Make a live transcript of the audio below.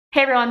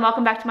Hey everyone,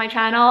 welcome back to my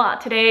channel.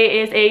 Today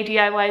is a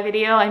DIY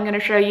video. I'm going to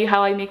show you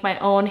how I make my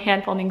own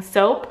hand foaming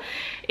soap.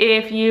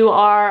 If you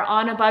are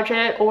on a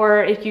budget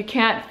or if you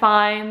can't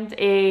find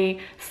a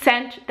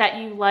scent that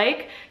you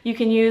like, you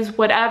can use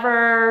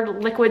whatever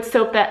liquid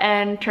soap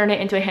and turn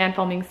it into a hand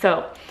foaming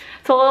soap.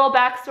 So a little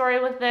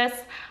backstory with this.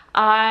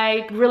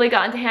 I really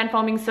got into hand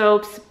foaming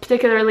soaps,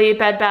 particularly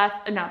Bath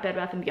and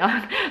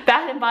Beyond,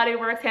 Bath and Body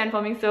Works hand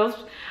foaming soaps,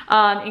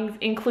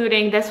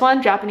 including this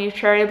one, Japanese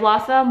Cherry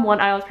Blossom, when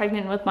I was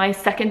pregnant with my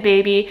second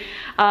baby.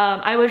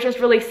 I was just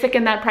really sick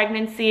in that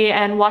pregnancy,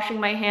 and washing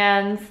my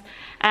hands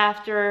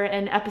after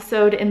an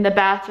episode in the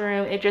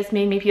bathroom, it just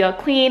made me feel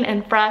clean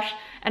and fresh,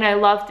 and I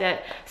loved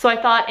it. So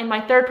I thought in my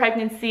third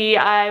pregnancy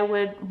I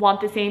would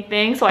want the same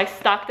thing, so I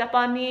stocked up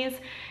on these.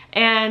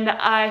 And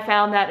I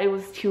found that it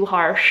was too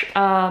harsh.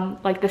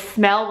 Like the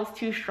smell was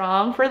too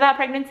strong for that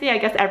pregnancy. I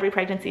guess every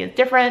pregnancy is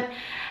different.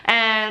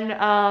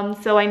 And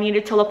so I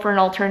needed to look for an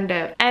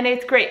alternative. And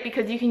it's great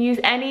because you can use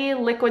any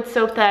liquid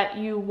soap that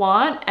you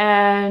want.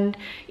 And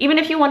even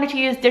if you wanted to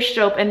use dish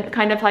soap and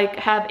kind of like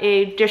have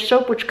a dish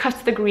soap which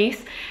cuts the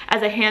grease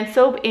as a hand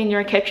soap in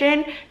your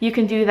kitchen, you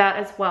can do that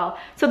as well.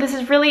 So this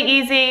is really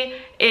easy.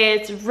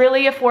 It's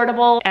really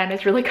affordable and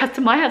it's really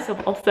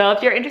customizable. So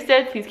if you're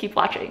interested, please keep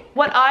watching.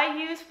 What I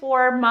use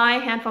for my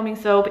hand foaming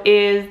soap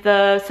is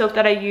the soap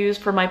that I use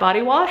for my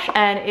body wash,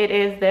 and it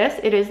is this.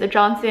 It is the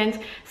Johnson's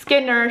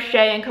Skin Nourish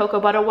Shea and Cocoa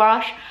Butter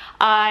Wash.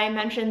 I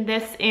mentioned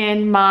this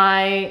in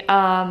my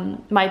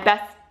my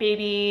best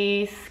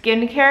baby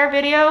skincare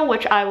video,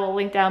 which I will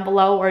link down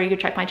below, or you can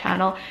check my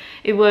channel.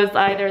 It was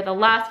either the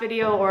last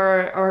video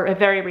or a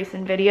very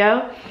recent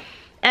video.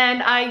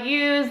 And I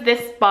use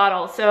this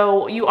bottle.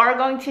 So you are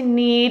going to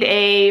need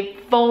a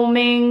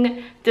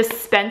foaming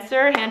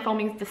dispenser, hand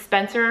foaming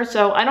dispenser.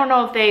 So I don't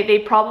know if they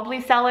probably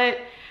sell it,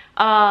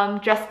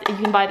 just you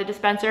can buy the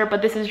dispenser,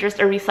 but this is just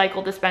a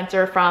recycled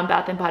dispenser from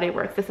Bath and Body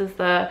Works. This is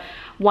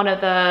one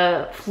of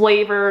the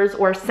flavors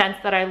or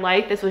scents that I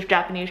like. This was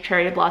Japanese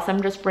Cherry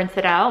Blossom. Just rinse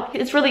it out.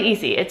 It's really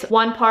easy. It's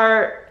 1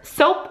 part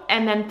soap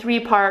and then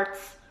 3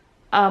 parts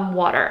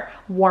water,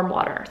 warm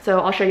water. So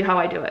I'll show you how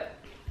I do it.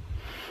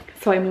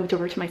 So I moved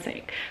over to my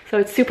sink. So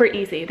it's super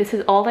easy. This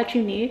is all that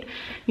you need.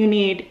 You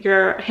need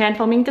your hand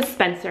foaming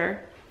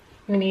dispenser.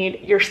 You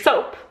need your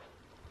soap.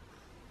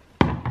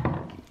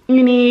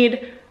 You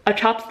need a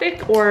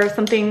chopstick or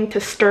something to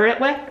stir it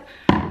with,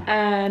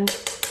 and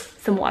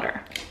some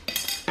water.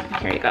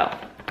 Here you go.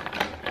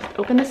 Just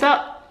open this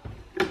up.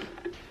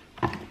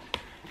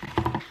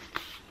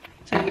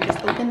 So you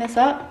just open this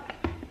up.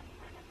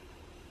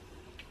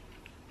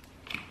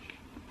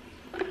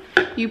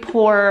 You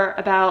pour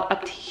about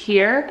up to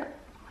here,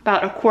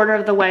 about 1/4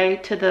 of the way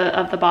to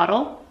the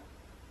bottle.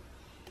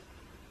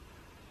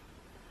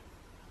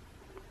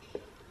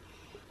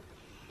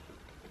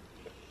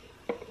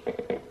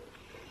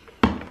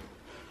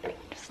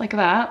 Just like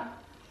that.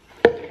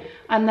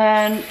 And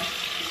then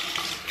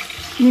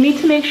you need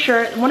to make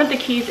sure, one of the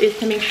keys is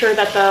to make sure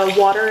that the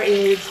water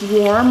is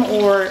warm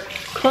or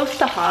close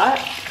to hot,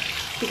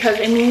 because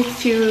it needs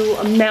to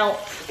melt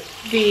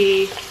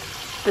the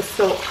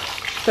soap,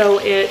 so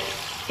it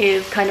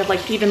is kind of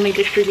like evenly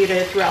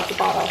distributed throughout the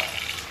bottle.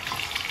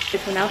 Okay,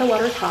 so now the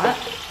water is hot.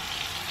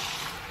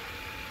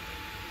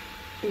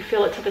 You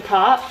fill it to the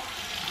top.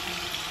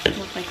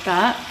 Look like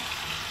that.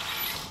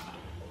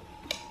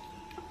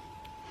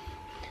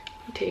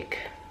 You take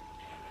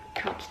a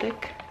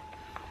chopstick,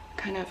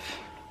 kind of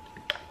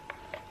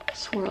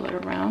swirl it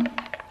around.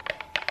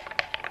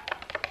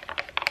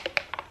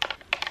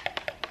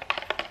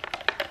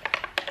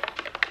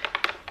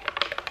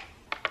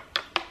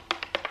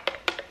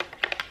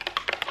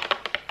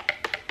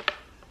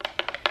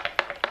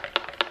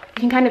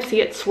 You can kind of see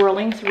it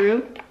swirling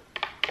through.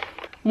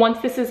 Once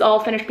this is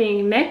all finished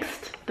being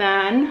mixed,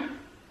 then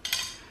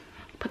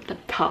put the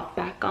top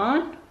back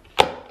on.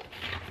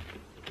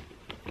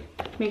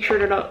 Make sure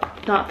to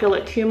not fill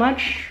it too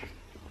much,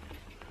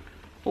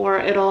 or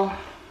it'll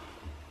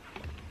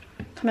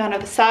come out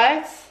of the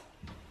sides.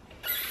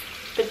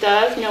 If it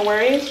does, no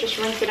worries, just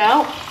rinse it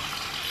out.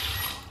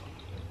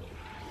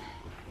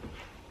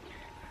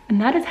 And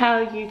that is how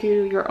you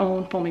do your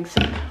own foaming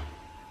soap.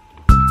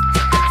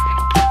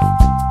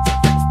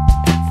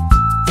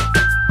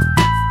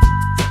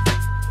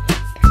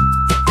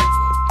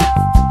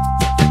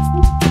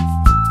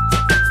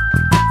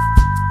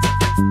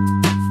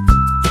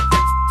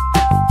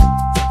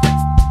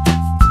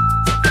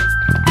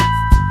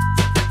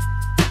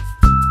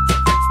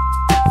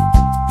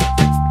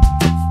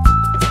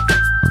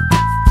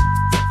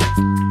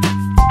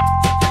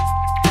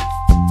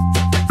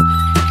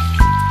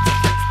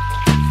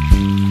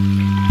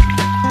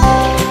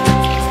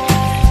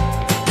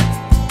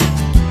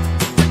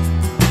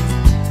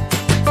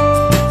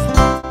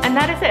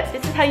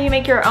 How you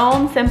make your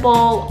own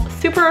simple,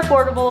 super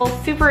affordable,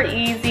 super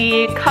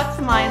easy,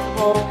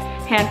 customizable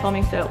hand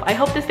foaming soap. I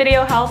hope this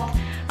video helped.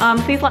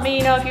 Please let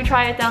me know if you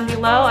try it down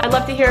below. I'd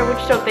love to hear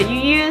which soap that you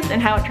used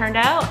and how it turned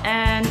out.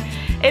 And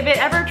if it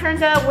ever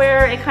turns out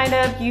where it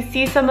you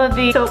see some of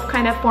the soap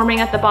kind of forming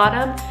at the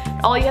bottom,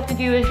 All you have to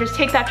do is just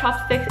take that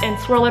chopstick and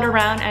swirl it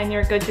around and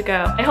you're good to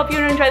go. I hope you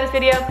enjoyed this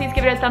video. Please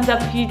give it a thumbs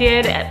up if you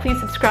did. Please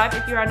subscribe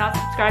if you are not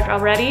subscribed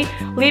already.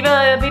 Leave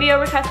a video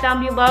request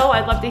down below.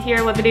 I'd love to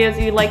hear what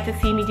videos you'd like to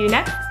see me do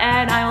next,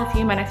 and I will see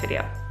you in my next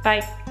video.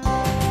 Bye.